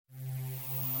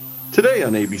Today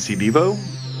on ABC Devo,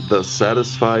 The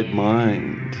Satisfied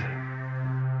Mind.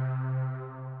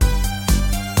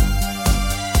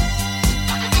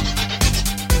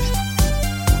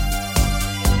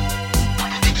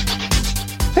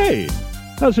 Hey,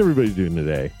 how's everybody doing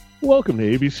today? Welcome to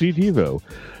ABC Devo,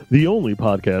 the only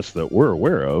podcast that we're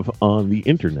aware of on the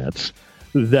internets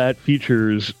that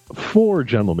features four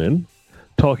gentlemen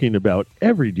talking about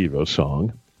every Devo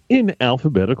song in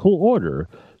alphabetical order,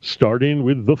 starting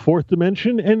with The Fourth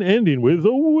Dimension and ending with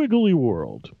A Wiggly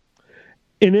World.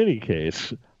 In any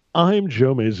case, I'm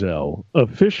Joe Mazel,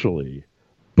 officially,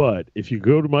 but if you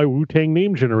go to my Wu-Tang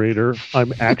name generator,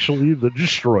 I'm actually the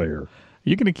Destroyer.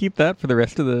 You gonna keep that for the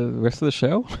rest of the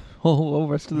show? Whole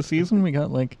rest of the season? We got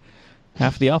like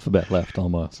half the alphabet left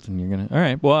almost, and you're gonna. All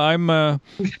right. Well,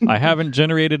 I haven't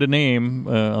generated a name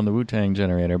on the Wu-Tang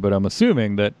generator, but I'm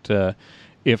assuming that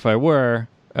if I were,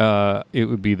 it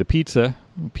would be the pizza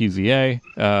PZA.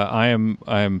 I am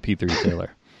P3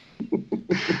 Taylor.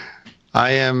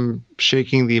 I am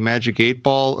shaking the magic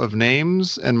 8-ball of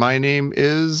names, and my name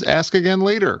is Ask Again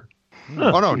Later.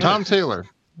 Oh no, Tom Taylor.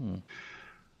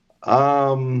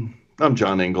 I'm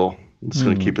John Engel. I'm just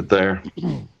going to keep it there.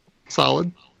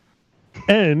 Solid.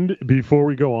 And before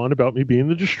we go on about me being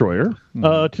the Destroyer,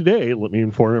 today, let me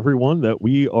inform everyone that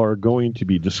we are going to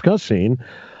be discussing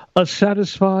A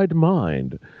Satisfied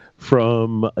Mind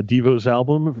from Devo's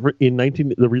album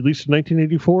the release in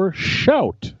 1984,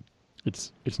 Shout.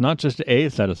 It's not just a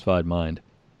satisfied mind.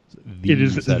 It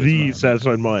is the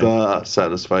Satisfied Mind. The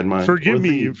Satisfied Mind. Forgive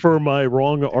me for my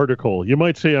wrong article. You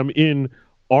might say I'm in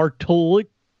articulate.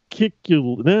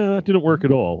 Nah, that didn't work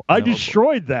at all. I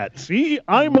destroyed that. See?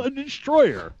 I'm a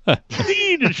destroyer.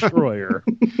 The Destroyer.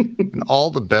 In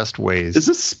all the best ways. Is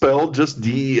this spelled just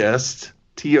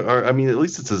D-E-S-T-R? I mean, at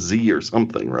least it's a Z or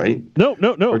something, right? No.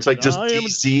 Or it's like just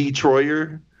D-Z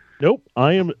Troyer? Nope.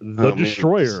 I am the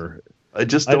Destroyer. I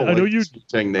just don't I know like you.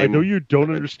 name. I know you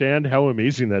don't understand how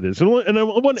amazing that is, and I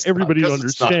want everybody to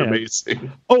understand. It's not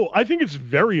amazing. Oh, I think it's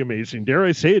very amazing. Dare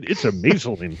I say it? It's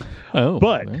amazing.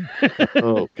 But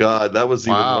oh God, that was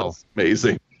even less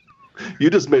amazing. You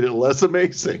just made it less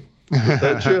amazing. Is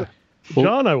that true?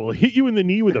 John, I will hit you in the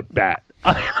knee with a bat.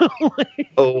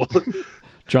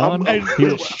 John,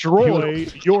 he'll destroy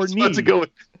your knee.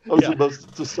 I was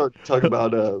supposed to start talking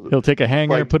about. He'll take a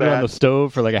hanger, put it on the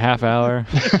stove for like a half hour.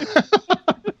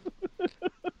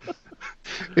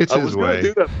 It's his way.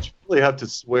 Do that, but you really have to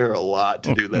swear a lot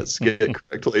to do that skit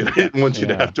correctly. I didn't want you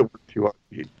to have to work too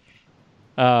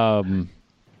hard.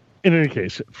 In any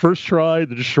case, first try,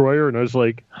 the Destroyer, and I was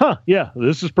like, yeah,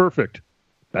 this is perfect.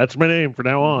 That's my name from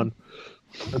now on.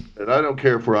 And I don't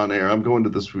care if we're on air. I'm going to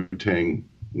this Wu-Tang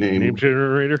name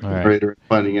generator. Right. And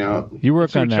finding out. You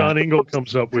work on that. John Engel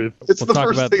comes up with. It's the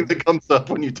first thing that comes up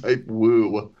when you type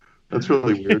Woo. That's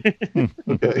really weird.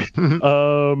 Okay.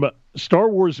 Star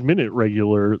Wars Minute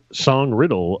regular Song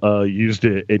Riddle used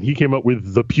it, and he came up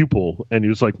with The Pupil, and he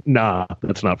was like, "Nah,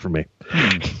 that's not for me."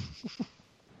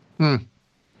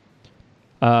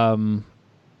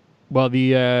 Well,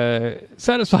 the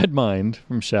Satisfied Mind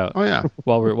from Shout. Oh yeah.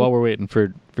 While we're waiting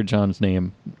for John's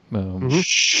name.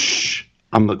 Shh.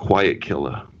 I'm the quiet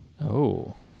killer.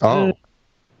 Oh. Well,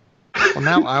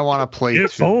 now I want to play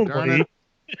too. Darn it.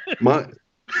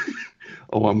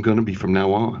 I'm going to be from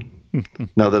now on.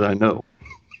 Now that I know.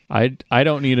 I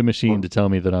don't need a machine to tell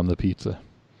me that I'm the pizza.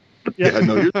 Yeah,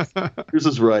 no, yours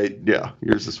is right. Yeah,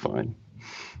 yours is fine.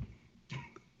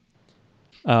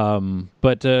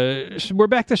 But we're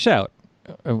back to Shout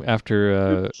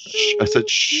after. I said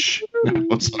shh.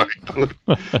 I'm sorry.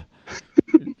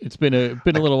 It's been a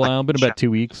little while. Been about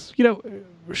 2 weeks. You know,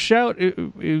 Shout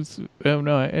is. Oh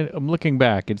no, I'm looking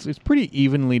back. It's pretty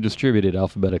evenly distributed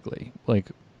alphabetically. Like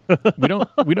we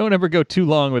don't ever go too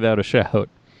long without a Shout.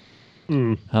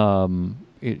 A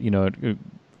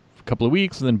couple of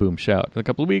weeks and then boom, Shout. A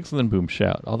couple of weeks and then boom,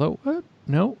 Shout. Although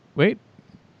no, wait,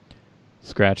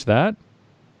 scratch that.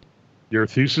 Your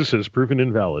thesis has proven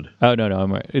invalid. Oh no,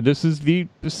 I'm right. This is the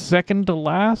second to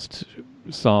last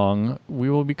song we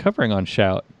will be covering on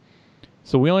Shout.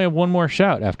 So we only have one more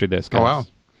Shout after this, guys. Oh,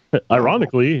 wow.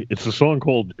 Ironically, it's a song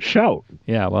called Shout.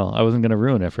 Yeah, well, I wasn't going to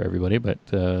ruin it for everybody, but...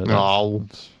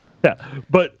 Yeah,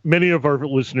 but many of our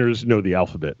listeners know the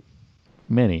alphabet.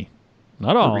 Many.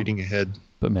 Not all. We're reading ahead.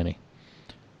 But many.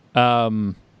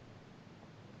 So,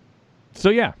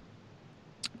 yeah.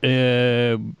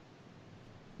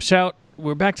 Shout.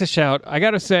 We're back to Shout. I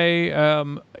got to say,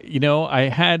 I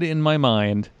had in my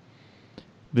mind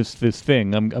this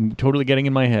thing. I'm totally getting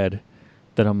in my head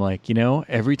that I'm like,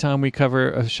 every time we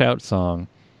cover a Shout song,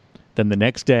 then the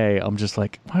next day I'm just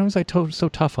like, why was I so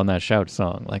tough on that Shout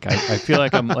song? Like I feel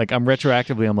like I'm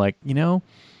retroactively I'm like,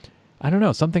 I don't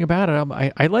know, something about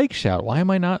it. I like Shout. Why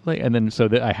am I not like? And then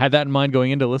I had that in mind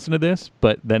going in to listen to this,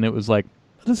 but then it was like,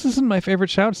 this isn't my favorite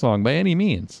Shout song by any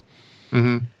means.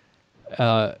 Mm-hmm.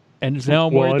 And now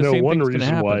I'm worried the same thing's going to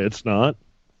happen. Why it's not.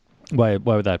 Why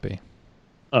would that be?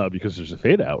 Because there's a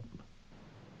fade out.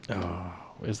 Oh,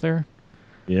 is there?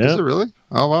 Yeah. Is it really?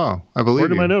 Oh wow! I believe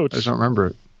Where are my notes? I just don't remember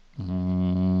it.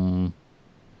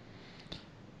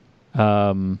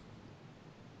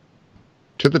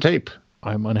 To the tape.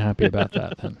 I'm unhappy about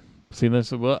that then. See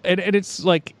this? Well, and it's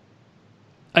like,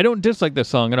 I don't dislike this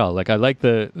song at all. Like I like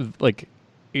the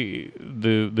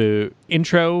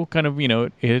intro kind of,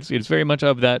 it's very much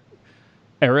of that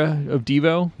era of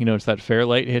Devo. It's that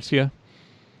Fairlight hits you.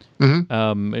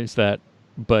 Mm-hmm. It's that,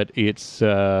 but it's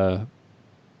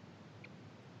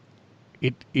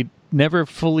it never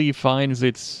fully finds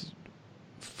its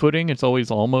footing. It's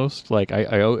always almost like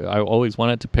I always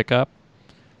want it to pick up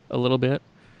a little bit,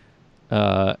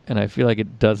 and I feel like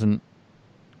it doesn't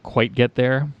quite get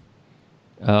there.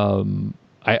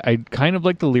 I kind of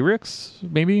like the lyrics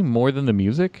maybe more than the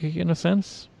music in a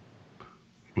sense.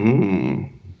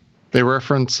 They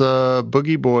reference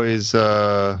Boogie Boys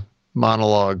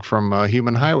monologue from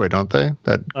Human Highway, don't they?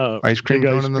 That ice cream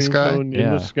cone in the sky. In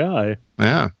the sky.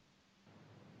 Yeah,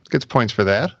 gets points for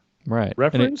that. Right.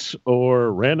 Reference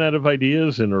or ran out of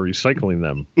ideas and are recycling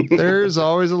them. There's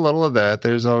always a little of that.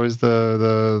 There's always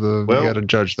the you got to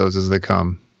judge those as they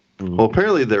come. Well,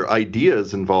 apparently their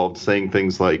ideas involved saying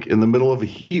things like, in the middle of a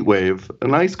heat wave,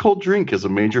 an ice cold drink is a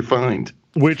major find.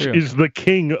 Which is the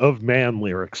king of man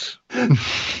lyrics.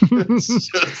 It's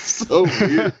just so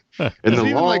weird. And is it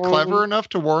even like clever enough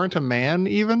to warrant a man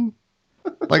even?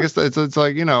 Like it's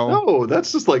like, No,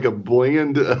 that's just like a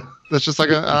bland... that's just like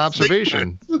an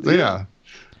observation. Yeah.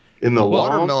 In the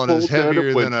watermelon is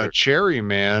heavier than a cherry,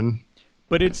 man.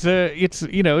 But it's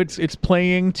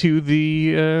playing to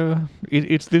the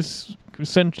it's this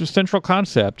central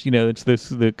concept. It's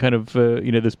the kind of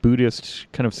this Buddhist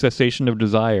kind of cessation of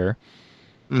desire.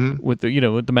 Mm-hmm. With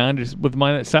the mind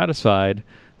that's satisfied,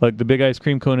 like the big ice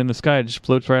cream cone in the sky just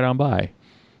floats right on by.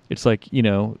 It's like,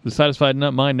 the satisfied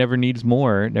mind never needs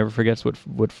more. It never forgets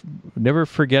never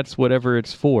forgets whatever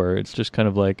it's for. It's just kind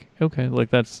of like, okay, like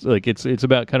that's like it's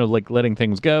about kind of like letting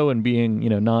things go and being,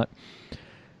 not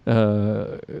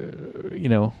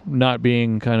not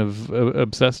being kind of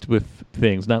obsessed with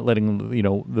things, not letting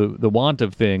the want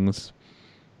of things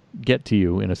get to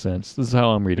you in a sense. This is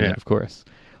how I'm reading it, of course.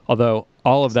 Although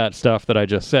all of that stuff that I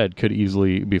just said could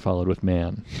easily be followed with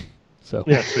man. So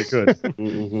yes, they could.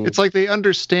 It's like they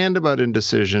understand about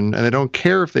indecision and they don't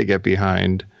care if they get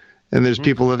behind. And there's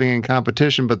people living in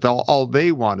competition, but all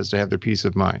they want is to have their peace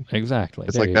of mind. Exactly.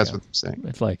 It's like that's what they're saying.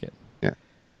 It's like it. Yeah.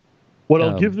 What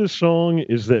I'll give this song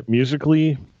is that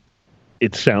musically,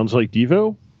 it sounds like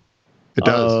Devo. It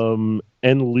does.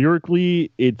 And lyrically,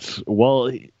 it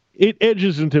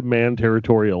edges into man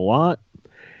territory a lot.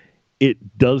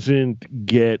 It doesn't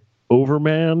get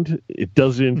overmanned. It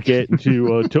doesn't get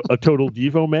into a total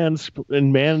Devo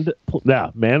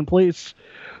man place.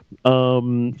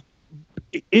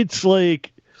 It's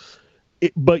like,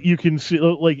 but you can see,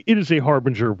 like, it is a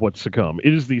harbinger of what's to come.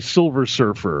 It is the Silver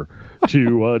Surfer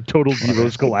to Total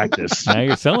Devo's Galactus. Now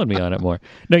you're selling me on it more.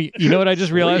 No, you know what I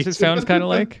just realized it sounds kind of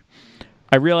like?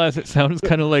 I realize it sounds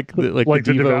kind of like the Devo,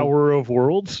 Devourer of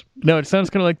Worlds? No, it sounds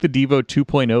kind of like the Devo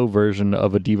 2.0 version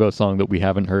of a Devo song that we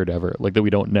haven't heard ever, like that we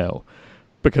don't know.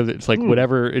 Because it's like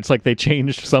whatever, it's like they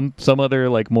changed some other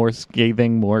like more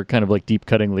scathing, more kind of like deep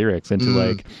cutting lyrics into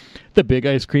like the big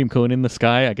ice cream cone in the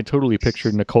sky. I could totally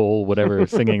picture Nicole, whatever,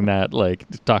 singing that, like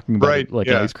talking about an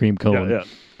ice cream cone. Yeah.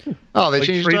 Oh, they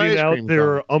changed trading out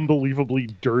their cone. unbelievably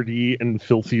dirty and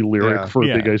filthy lyric for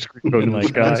a big ice cream cone in the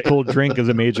sky. Ice cold drink is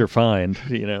a major find,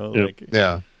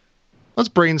 Yeah. Let's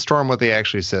brainstorm what they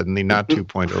actually said in the not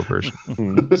 2.0 version.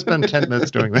 Spend 10 minutes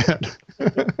doing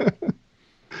that.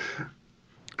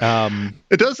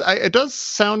 It does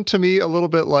sound to me a little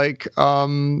bit like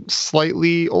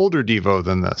slightly older Devo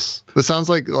than this. This sounds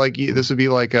like this would be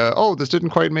like this didn't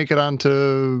quite make it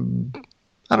onto,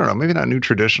 I don't know, maybe not New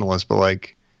Traditionalist, but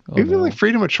like maybe like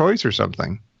Freedom of Choice or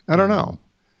something. I don't know.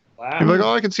 Wow. You're like,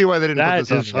 I can see why they didn't put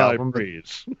this on the album.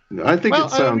 I think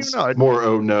it sounds more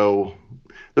Oh No.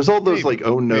 There's all those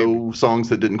No songs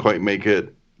that didn't quite make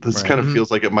it. This kind of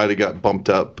feels like it might have got bumped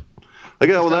up. Like,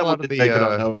 that one didn't make it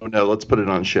on Oh No, let's put it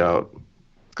on Shout.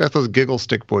 It's got those giggle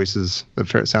stick voices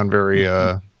that sound very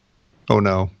Oh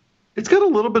No. It's got a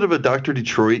little bit of a Dr.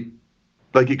 Detroit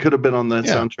Like it could have been on that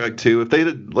soundtrack too. If they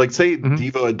had, like, say,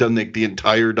 Devo had done the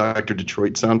entire Dr.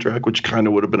 Detroit soundtrack, which kind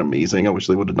of would have been amazing. I wish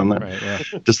they would have done that. Right, yeah.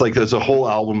 Just like there's a whole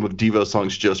album of Devo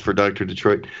songs just for Dr.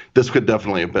 Detroit. This could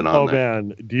definitely have been on there. Oh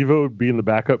man, Devo would be in the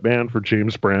backup band for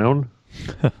James Brown.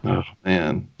 Oh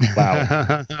man,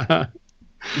 wow.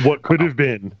 What could have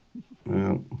been?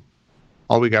 Yeah.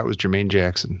 All we got was Jermaine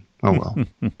Jackson. Oh well.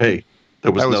 Hey,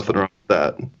 there was nothing wrong with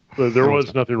that. There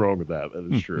was nothing wrong with that.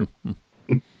 That is true.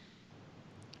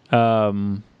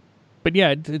 But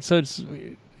yeah, it's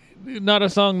not a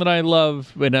song that I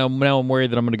love. But now I'm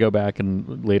worried that I'm going to go back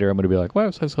and later I'm going to be like, why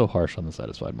was I so harsh on the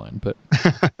Satisfied Mind? But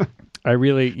I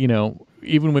really,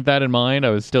 even with that in mind,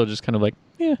 I was still just kind of like,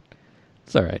 yeah,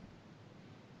 it's all right.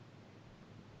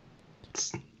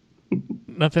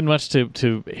 Nothing much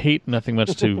to hate, nothing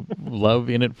much to love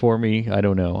in it for me. I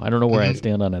don't know where I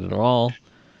stand on it at all.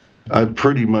 I'm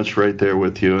pretty much right there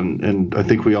with you, and I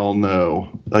think we all know,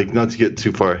 like, not to get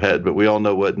too far ahead, but we all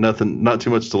know what not too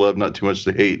much to love, not too much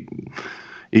to hate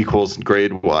equals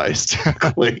grade-wise,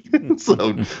 typically.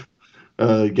 So,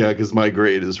 because my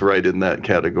grade is right in that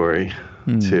category,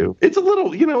 too. It's a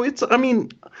little,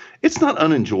 it's not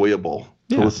unenjoyable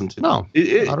to listen to. No,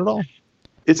 not at all.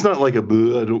 It's not like I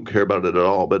don't care about it at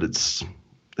all, but it's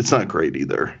not great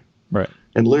either. Right.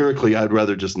 And lyrically, I'd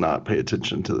rather just not pay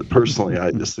attention to it. Personally,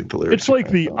 I just think the lyrics. It's like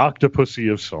the Octopussy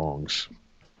of songs.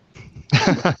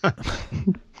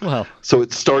 Well, so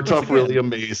it starts off really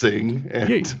amazing,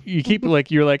 and you keep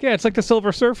you're like, yeah, it's like the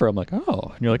Silver Surfer. I'm like,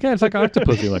 oh, and you're like, yeah, it's like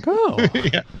Octopussy. You're like, oh,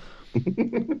 yeah.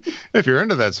 If you're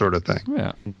into that sort of thing,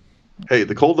 yeah. Hey,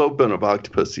 the cold open of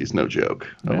Octopussy is no joke.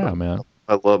 Yeah, man.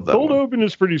 I love that. Cold Open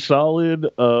is pretty solid.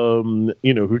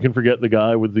 Who can forget the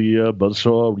guy with the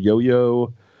buzzsaw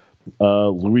yo-yo?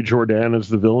 Louis Jordan as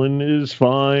the villain is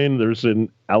fine. There's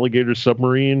an alligator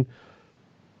submarine.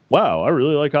 Wow, I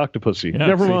really like Octopussy. Yeah,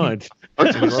 never mind.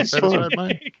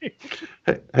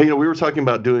 Hey, we were talking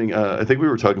about doing. I think we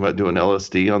were talking about doing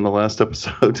LSD on the last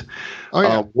episode. Oh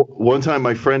yeah. One time,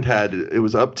 my friend had it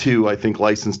was up to, I think,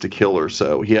 License to Kill or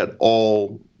so. He had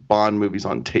all Bond movies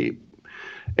on tape.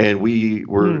 And we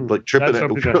were like tripping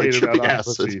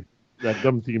acid. That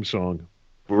dumb theme song.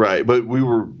 Right, but we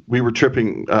were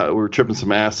tripping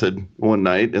some acid one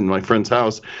night in my friend's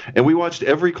house, and we watched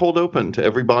every cold open to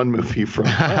every Bond movie from.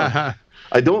 I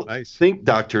don't think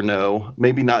Dr. No,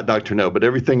 maybe not Dr. No, but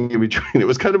everything in between. It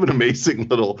was kind of an amazing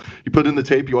little. You put in the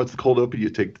tape, you watch the cold open, you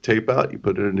take the tape out, you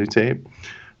put in a new tape.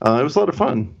 It was a lot of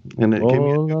fun, and it gave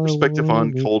me a good perspective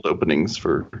on cold openings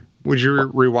for. Would you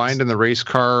rewind in the race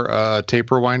car tape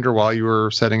rewinder while you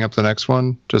were setting up the next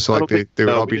one, just so they would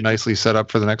all be nicely set up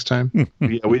for the next time?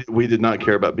 Yeah, we did not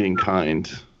care about being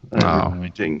kind in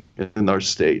our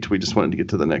state. We just wanted to get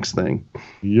to the next thing.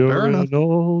 You're an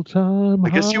old time. I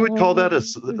guess you would call that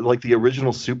like the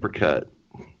original supercut.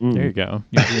 There you go.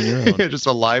 You're doing your own. Yeah, just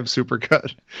a live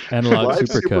supercut. Analog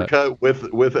supercut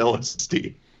with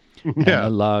LSD. Yeah,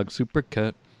 analog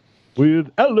supercut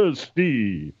with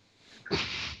LSD.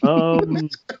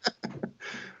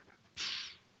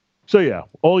 So yeah,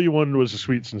 all you wanted was a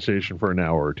sweet sensation for an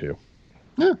hour or two.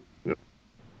 Yeah.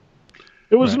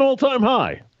 It was an all-time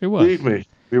high. It was. Believe me,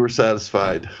 we were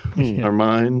satisfied. Our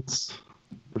minds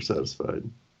were satisfied.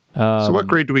 So what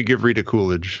grade do we give Rita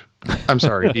Coolidge? I'm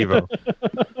sorry, Devo.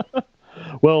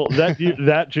 Well,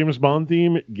 that James Bond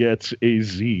theme gets a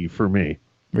Z for me.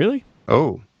 Really?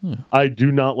 Oh. I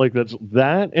do not like that.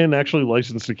 That and actually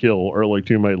License to Kill are like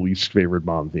two of my least favorite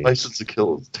Bond themes. License to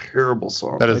Kill is a terrible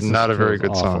song. That is not a very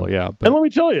good song. Yeah, and let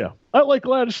me tell you, I like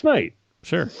Gladys Knight.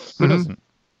 Sure. Who doesn't?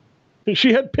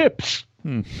 She had pips.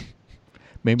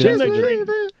 Maybe that's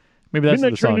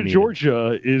the song. Train to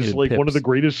Georgia is like pips. One of the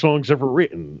greatest songs ever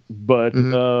written. But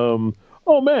oh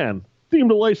man, theme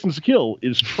to License to Kill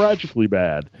is tragically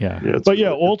bad. Yeah but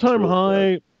yeah, All Time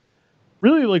High.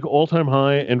 Really, like All Time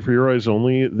High and For Your Eyes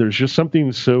Only, there's just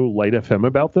something so light FM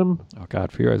about them. Oh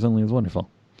God, For Your Eyes Only is wonderful.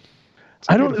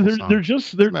 I don't. They're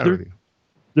just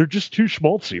too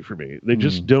schmaltzy for me. They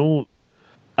just don't.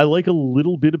 I like a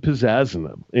little bit of pizzazz in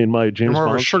them. In my James You're more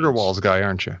Bond of a Sugar Walls guy,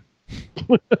 aren't you?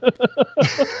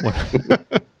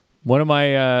 One of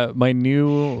my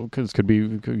new, because could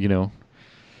be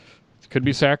could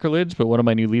be sacrilege, but one of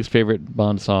my new least favorite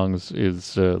Bond songs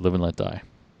is "Live and Let Die."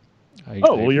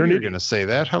 You're going to say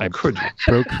that? How could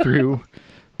you?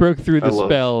 broke through the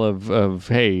spell of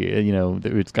hey,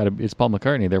 it's Paul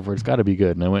McCartney, therefore it's got to be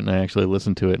good. And I went and I actually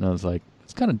listened to it, and I was like,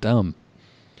 it's kind of dumb.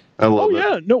 I love it.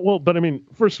 Yeah, no, well, but I mean,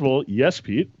 first of all, yes,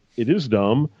 Pete, it is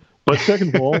dumb. But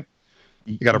second of all,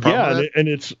 you got a problem with that? And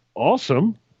it's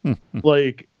awesome.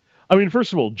 Like, I mean,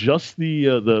 first of all, just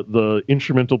the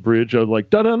instrumental bridge of like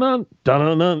dun dun dun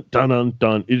dun dun dun dun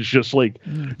dun is just like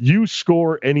you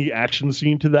score any action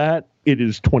scene to that, it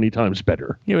is 20 times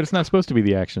better. Yeah, but it's not supposed to be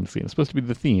the action scene. It's supposed to be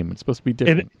the theme. It's supposed to be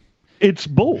different. It's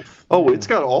both. Oh, it's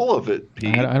got all of it,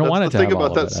 Pete. I don't want it to have all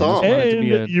of it. That's the thing about that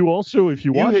song. And you also, if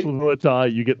you watch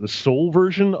Limelitai, you get the soul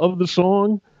version of the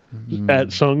song,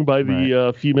 sung by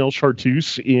the female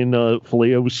Chartreuse in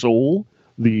Filet Soul,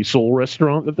 the soul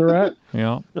restaurant that they're at.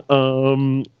 Yeah.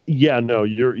 Yeah. No,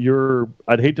 you're.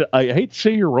 I hate to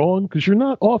say you're wrong because you're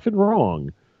not often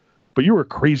wrong, but you were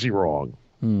crazy wrong.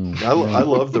 I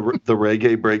love the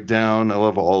reggae breakdown. I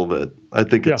love all of it. I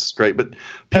think it's great. But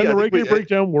Pete, the reggae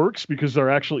breakdown works because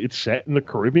it's set in the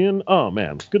Caribbean. Oh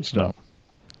man, good stuff.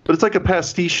 But it's like a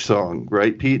pastiche song,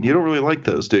 right, Pete? You don't really like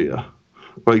those, do you?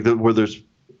 Like where there's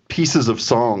pieces of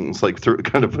songs like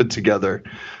kind of put together.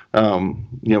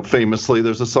 Famously,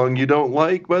 there's a song you don't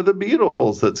like by the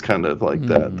Beatles that's kind of like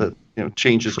that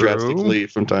changes drastically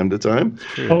from time to time.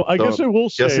 Oh, I guess I will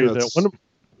say that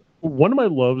one of my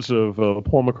loves of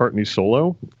Paul McCartney's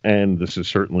solo, and this is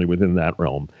certainly within that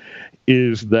realm,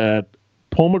 is that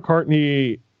Paul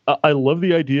McCartney, I love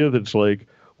the idea that it's like,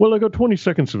 well, I got 20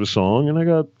 seconds of a song and I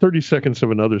got 30 seconds of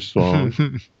another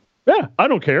song. Yeah, I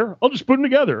don't care. I'll just put them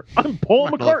together. I'm Paul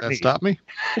McCartney. That stop me?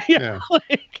 Yeah.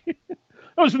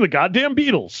 I was in the goddamn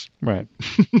Beatles. Right.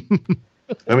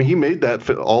 I mean, he made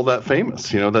all that famous,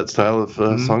 that style of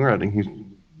songwriting.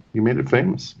 He made it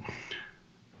famous.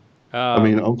 I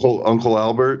mean, Uncle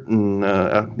Albert and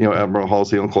Admiral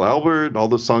Halsey, Uncle Albert, all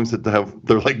those songs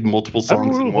they're like multiple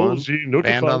songs in one.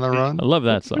 Band on the Run. I love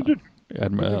that song.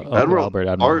 Admiral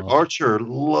Albert. Archer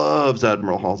loves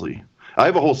Admiral Halsey. I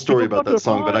have a whole story about that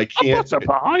song, but I can't. Butter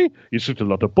pie. You took a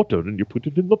lot of butter and you put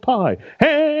it in the pie.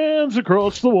 Hands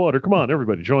across the water. Come on,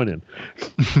 everybody, join in.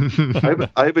 I have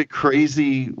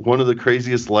one of the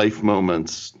craziest life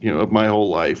moments, of my whole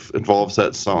life involves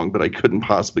that song, but I couldn't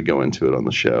possibly go into it on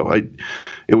the show.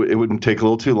 It would take a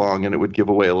little too long, and it would give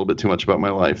away a little bit too much about my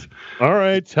life. All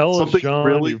right, tell us, John.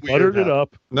 Really you buttered it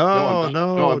up. No,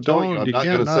 don't. I'm not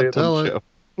going to say it on the show.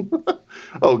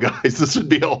 Oh, guys, this would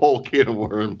be a whole can of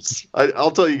worms.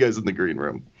 I'll tell you guys in the green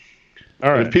room. All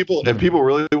right. If people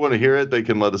really want to hear it, they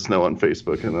can let us know on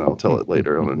Facebook, and then I'll tell it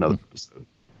later on another episode.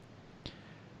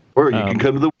 Or you can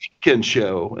come to the weekend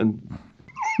show. And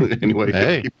anyway,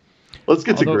 hey, let's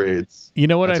get to grades. You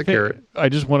know what? I think I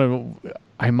just want to.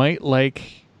 I might like.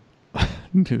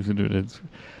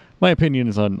 My opinion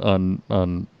is on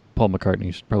Paul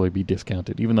McCartney should probably be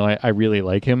discounted, even though I really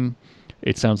like him.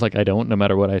 It sounds like I don't, no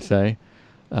matter what I say.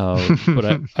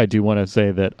 But I do want to say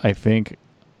that I think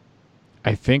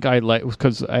I like,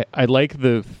 because I like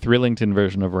the Thrillington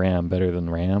version of Ram better than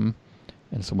Ram.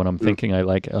 And so when I'm thinking I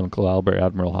like Uncle Albert,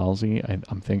 Admiral Halsey,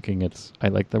 I'm thinking I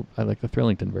like the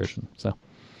Thrillington version. So.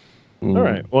 All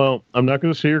right. Well, I'm not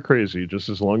going to say you're crazy, just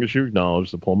as long as you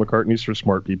acknowledge that Paul McCartney's for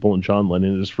smart people and John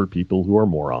Lennon is for people who are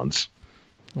morons.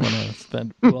 Well, no,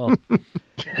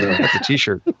 that's a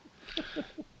T-shirt.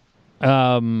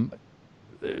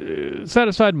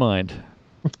 Satisfied Mind.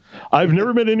 I've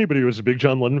never met anybody who was a big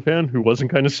John Lennon fan who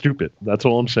wasn't kind of stupid. That's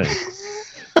all I'm saying.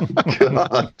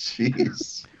 God,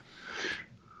 jeez.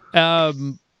 I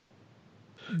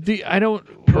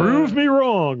don't prove me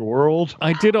wrong, world.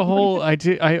 I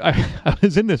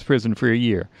was in this prison for a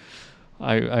year.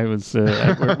 I was. We're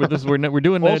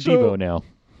doing Devo now.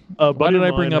 Why did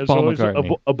I bring up Paul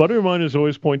McCartney? A buddy of mine has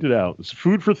always pointed out, it's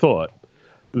food for thought,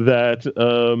 that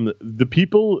the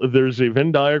people, there's a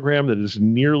Venn diagram that is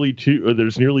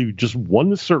there's nearly just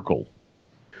one circle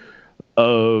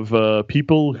of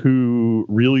people who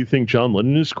really think John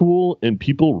Lennon is cool and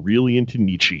people really into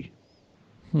Nietzsche.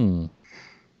 Well,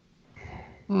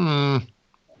 I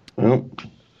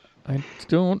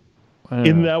don't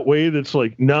in that way that's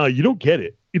like, nah, you don't get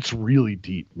it. It's really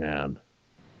deep, man.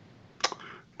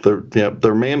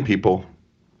 They're man people.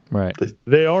 Right.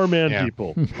 They are man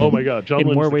people. Oh my God. John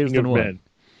Lennon's more ways than one.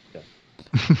 Yeah.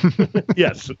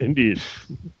 Yes, indeed.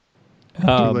 Two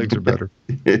legs are better.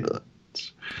 Yeah.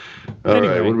 All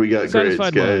right, what do we got grades,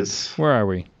 guys? Where are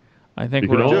we? I think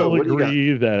we can all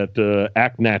agree that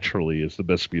Act Naturally is the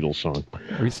best Beatles song.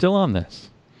 Are we still on this?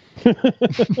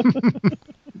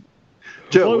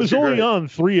 Joe, well, it was only on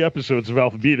 3 episodes of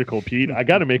Alphabetical, Pete. I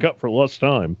got to make up for lost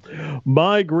time.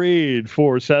 My grade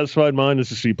for Satisfied Mind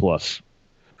is a C+.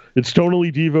 It's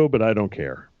tonally Devo, but I don't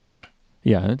care.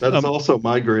 Yeah, that's also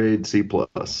my grade, C+.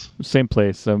 Same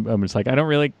place. I'm just like, I don't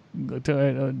really,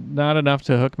 not enough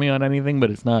to hook me on anything,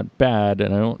 but it's not bad,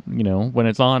 and I don't, when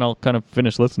it's on, I'll kind of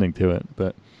finish listening to it.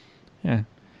 But yeah,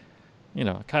 I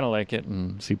kind of like it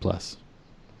in C+.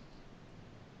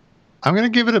 I'm gonna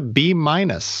give it a B-.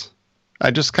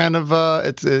 I just kind of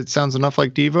it sounds enough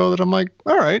like Devo that I'm like,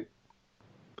 all right.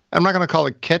 I'm not going to call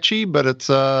it catchy, but it's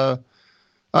I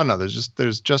don't know.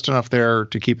 There's just enough there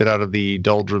to keep it out of the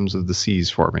doldrums of the seas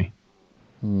for me.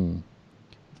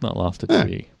 It's not lost at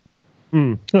sea.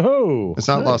 Oh, it's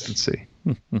not lost at sea.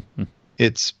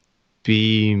 It's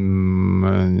B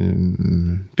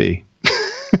B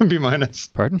minus.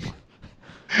 Pardon?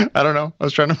 I don't know. I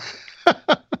was trying to.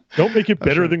 Don't make it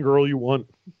better than Girl You Want.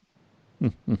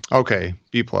 Okay,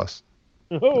 B plus.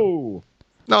 Oh,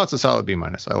 no, it's a solid B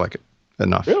minus. I like it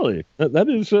enough. Really? That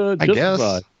is justified. I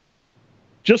guess.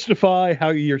 Justify how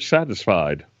you're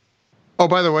satisfied. Oh,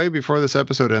 by the way, before this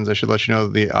episode ends, I should let you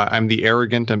know I'm the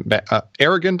arrogant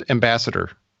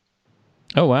ambassador.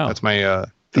 Oh wow, that's my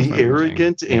the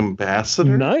arrogant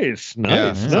ambassador. Nice.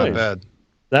 Yeah, nice. Not bad.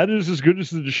 That is as good as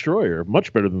the Destroyer.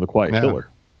 Much better than the Quiet Killer.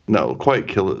 No, Quiet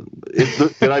Killer.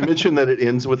 Did I mention that it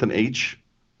ends with an H?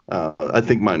 I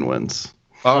think mine wins.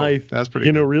 Oh, that's pretty.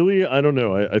 You know, really, I don't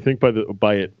know. I think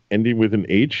by it ending with an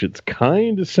H, it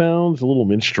kind of sounds a little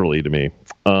minstrelly to me.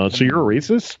 So you're a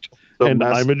racist, and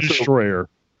I'm a destroyer.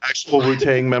 Actual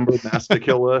Wu-Tang member Master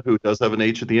Killa, who does have an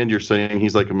H at the end. You're saying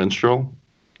he's like a minstrel?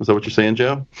 Is that what you're saying,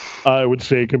 Joe? I would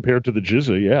say compared to the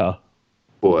Jizza, yeah.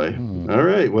 Boy, all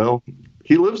right. Well,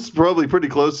 he lives probably pretty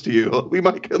close to you. We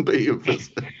might come pay you a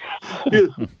visit.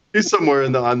 He's somewhere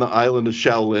on the island of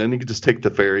Shaolin. He could just take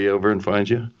the ferry over and find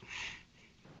you.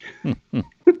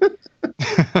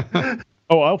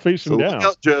 I'll face him down. Look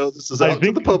out, Joe. This is I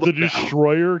think to the public. The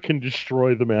Destroyer can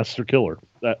destroy the Master Killer.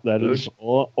 That is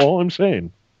all I'm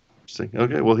saying.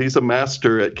 Okay, well, he's a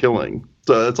master at killing.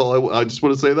 So that's all I just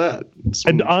want to say that.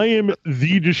 And I am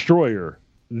the Destroyer.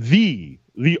 The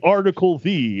article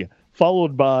the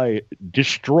followed by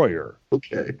Destroyer.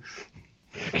 Okay.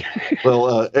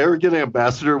 Well, arrogant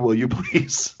ambassador, will you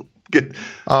please get?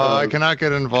 I cannot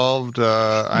get involved.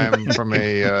 I am from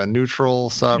a neutral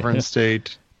sovereign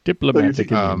state. Diplomatic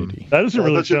community. That doesn't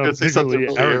really sound particularly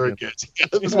really arrogant.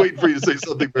 I was waiting for you to say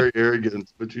something very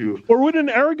arrogant, but you. Or would an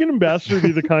arrogant ambassador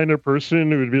be the kind of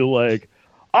person who would be like,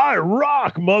 "I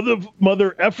rock, mother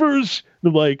effers"?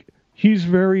 Like he's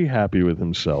very happy with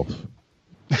himself.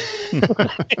 I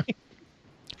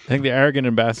think the arrogant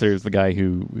ambassador is the guy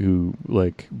who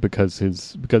like because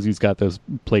he's got those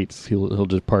plates, he'll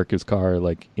just park his car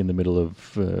like in the middle of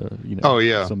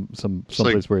some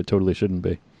place where it totally shouldn't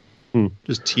be.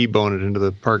 Just T-bone it into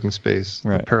the parking space,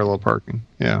 right? Parallel parking.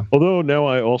 Yeah. Although now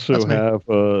I also have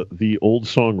the old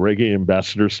song Reggae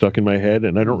Ambassador stuck in my head,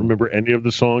 and I don't remember any of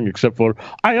the song except for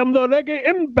I am the Reggae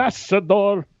Ambassador.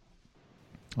 All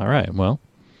right. Well.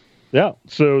 Yeah.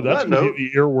 So that's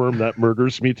the earworm that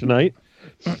murders me tonight.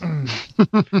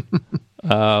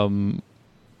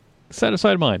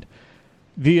 Satisfied mind.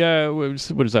 The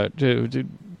what is that?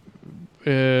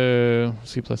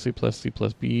 C++,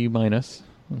 B minus.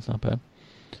 That's not bad.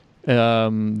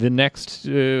 The next,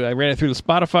 I ran it through the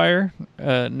Spotify.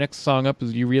 Next song up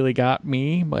is "You Really Got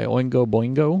Me" by Oingo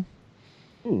Boingo.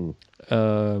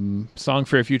 Song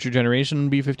for a Future Generation,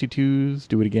 B-52s.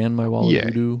 "Do It Again" by Walla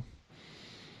Voodoo.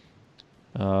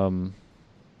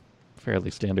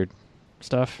 Fairly standard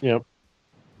stuff. Yep.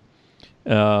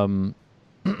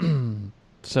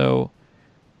 So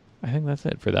I think that's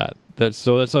it for that. That's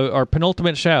our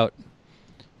penultimate shout.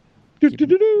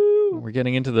 We're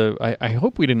getting into the. I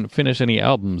hope we didn't finish any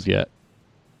albums yet.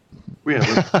 We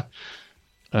haven't.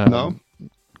 No,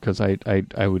 because I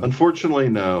would. Unfortunately,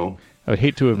 no. I would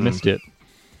hate to have missed it.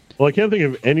 Well, I can't think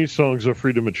of any songs of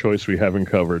Freedom of Choice we haven't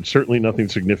covered. Certainly nothing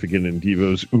significant in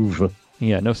Devo's Oeuvre.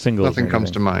 Yeah, no singles. Nothing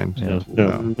comes to mind. Yeah.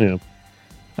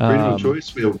 Freedom of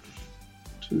Choice. We have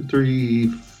 2,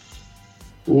 3,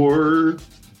 4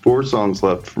 songs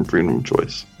left from Freedom of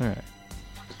Choice. All right.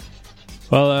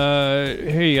 Well,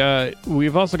 hey,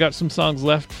 we've also got some songs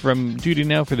left from Duty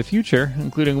Now for the Future,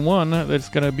 including one that's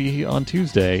going to be on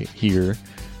Tuesday here.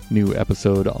 New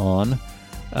episode on.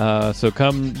 So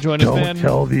come join us, man. Don't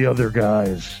tell the other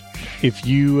guys. If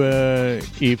you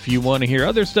want to hear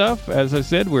other stuff, as I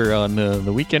said, we're on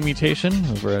the Weekend Mutation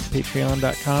over at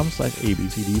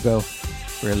patreon.com/abcdevo.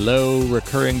 For a low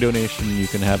recurring donation, you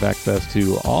can have access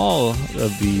to all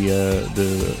of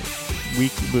the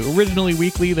week, originally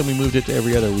weekly, then we moved it to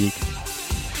every other week.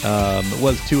 It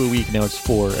was 2 a week, now it's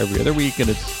 4 every other week, and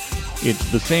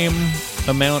it's the same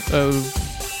amount of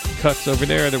cuts over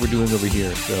there that we're doing over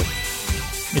here. So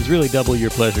it's really double your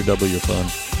pleasure, double your fun.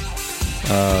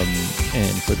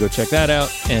 And so go check that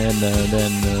out, and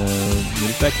then meet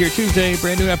us back here Tuesday,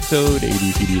 brand new episode,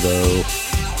 ABC Devo.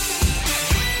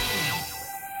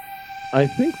 I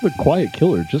think the Quiet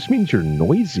Killer just means you're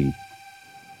noisy.